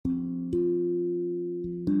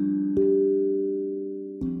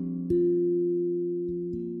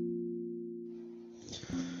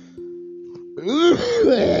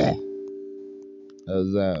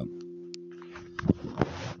How's that?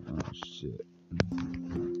 Oh shit.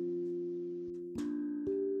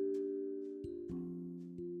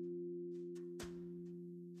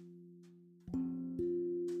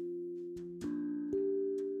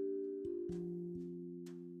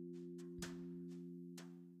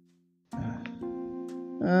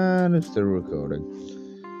 And it's still recording.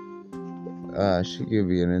 I should give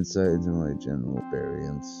you an insight into my general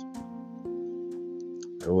experience.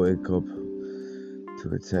 I wake up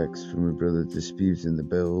to a text from my brother disputing the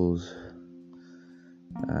bills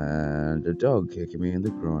and a dog kicking me in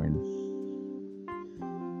the groin.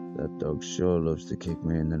 That dog sure loves to kick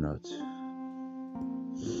me in the nuts.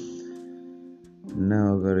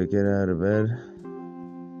 Now I gotta get out of bed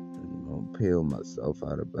and go peel myself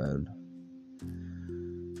out of bed.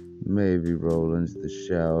 Maybe roll into the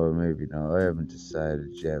shower, maybe not. I haven't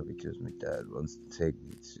decided yet because my dad wants to take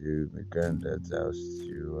me to my granddad's house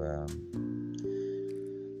to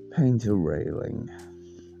paint a railing.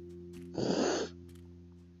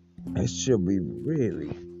 It should be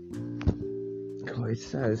really quite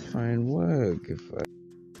satisfying work if I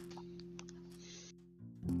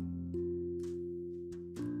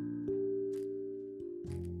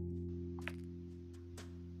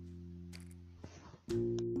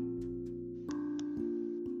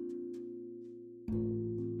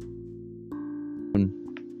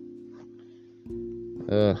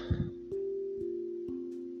it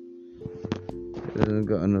hasn't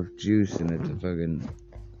got enough juice in it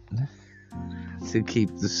to keep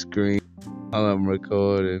the screen while I'm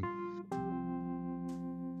recording.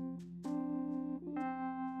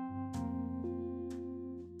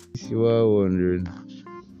 If you are wondering,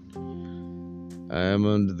 I am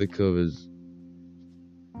under the covers.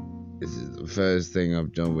 This is the first thing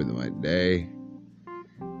I've done with my day,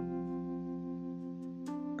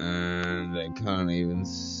 and I can't even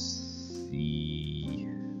see.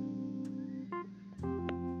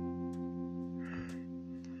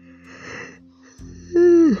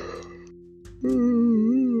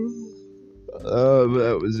 Oh,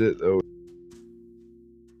 that was it though.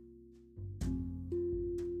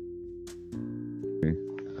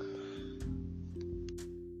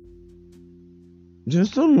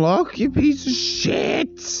 Just unlock, you piece of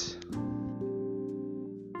shit!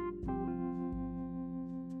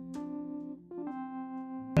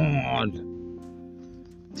 God.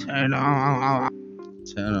 Turn on.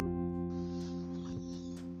 Turn on.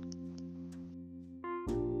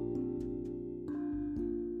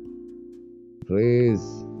 Please.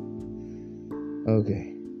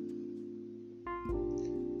 Okay.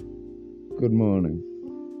 Good morning.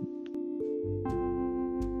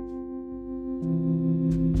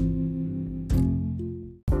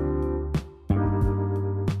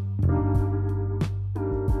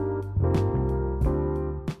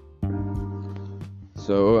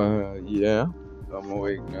 So, yeah, I'm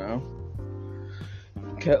awake now.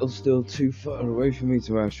 Kettle's still too far away for me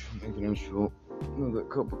to actually make an actual another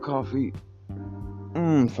cup of coffee.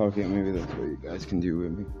 Fuck it, maybe that's what you guys can do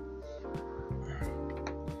with me.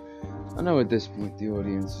 I know at this point the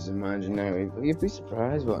audience is imaginary, but you'd be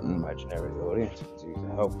surprised what an imaginary audience can do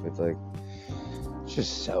to help with, like,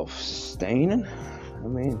 just self-sustaining. I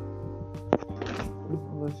mean,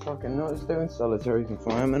 people are fucking nuts doing solitary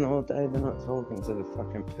confinement all day. They're not talking to the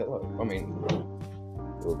fucking pillow. I mean,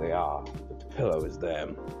 well, they are, but the pillow is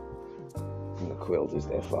them, and the quilt is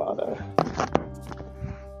their father.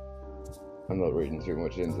 I'm not reading too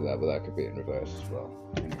much into that, but that could be in reverse as well.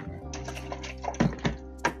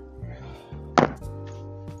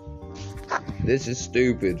 This is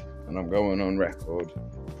stupid, and I'm going on record.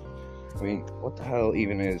 I mean, what the hell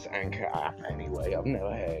even is Anchor app anyway? I've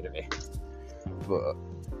never heard of it. But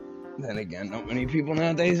then again, not many people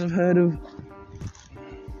nowadays have heard of.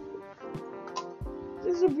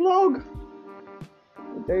 This is a vlog,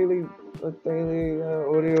 a daily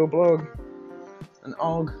audio blog, an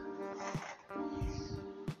OG.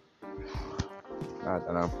 I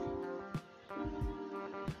don't know.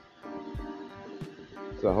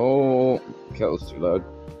 It's a whole kettle's too loud.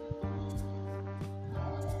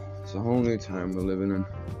 It's a whole new time we're living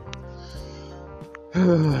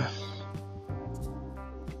in.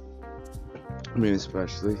 I mean,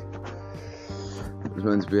 especially, I was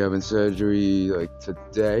meant to be having surgery like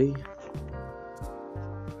today.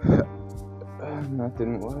 And that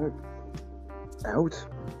didn't work out.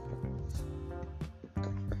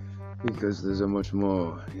 Because there's a much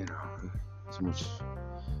more, it's a much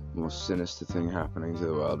more sinister thing happening to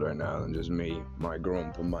the world right now than just me, my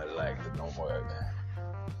grump, and my leg that don't work.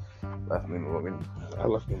 I left me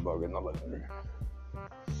bugging in the living room.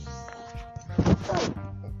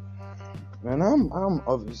 And I'm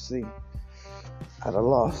obviously at a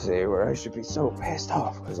loss here where I should be so pissed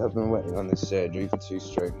off because I've been waiting on this surgery for 2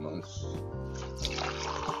 straight months.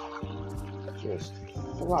 Just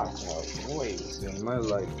flat out wasting my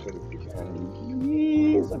life could have begun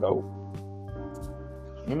years ago.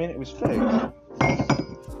 I mean, it was fake.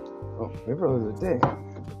 Oh, my brother's a dick.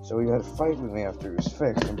 So he had a fight with me after it was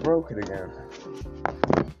fixed and broke it again.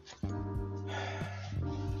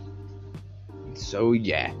 So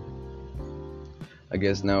yeah. I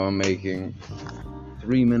guess now I'm making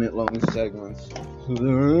 3-minute long segments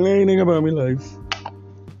complaining about my life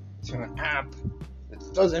to an app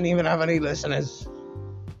that doesn't even have any listeners.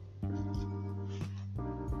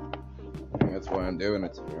 I think that's why I'm doing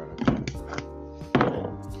it, to be honest. I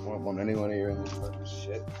don't want anyone hearing this fucking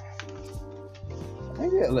shit.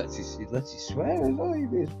 Maybe it lets you swear as well. You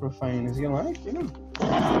be as profane as you like, you know.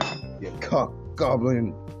 You cock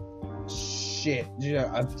goblin shit.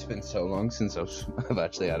 Yeah, it's been so long since I've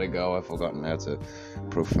actually had a go. I've forgotten how to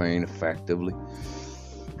profane effectively.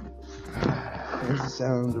 There's the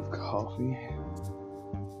sound of coffee.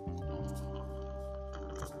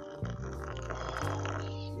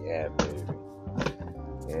 Yeah, baby.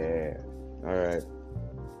 Yeah. Alright.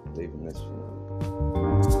 Leaving this one.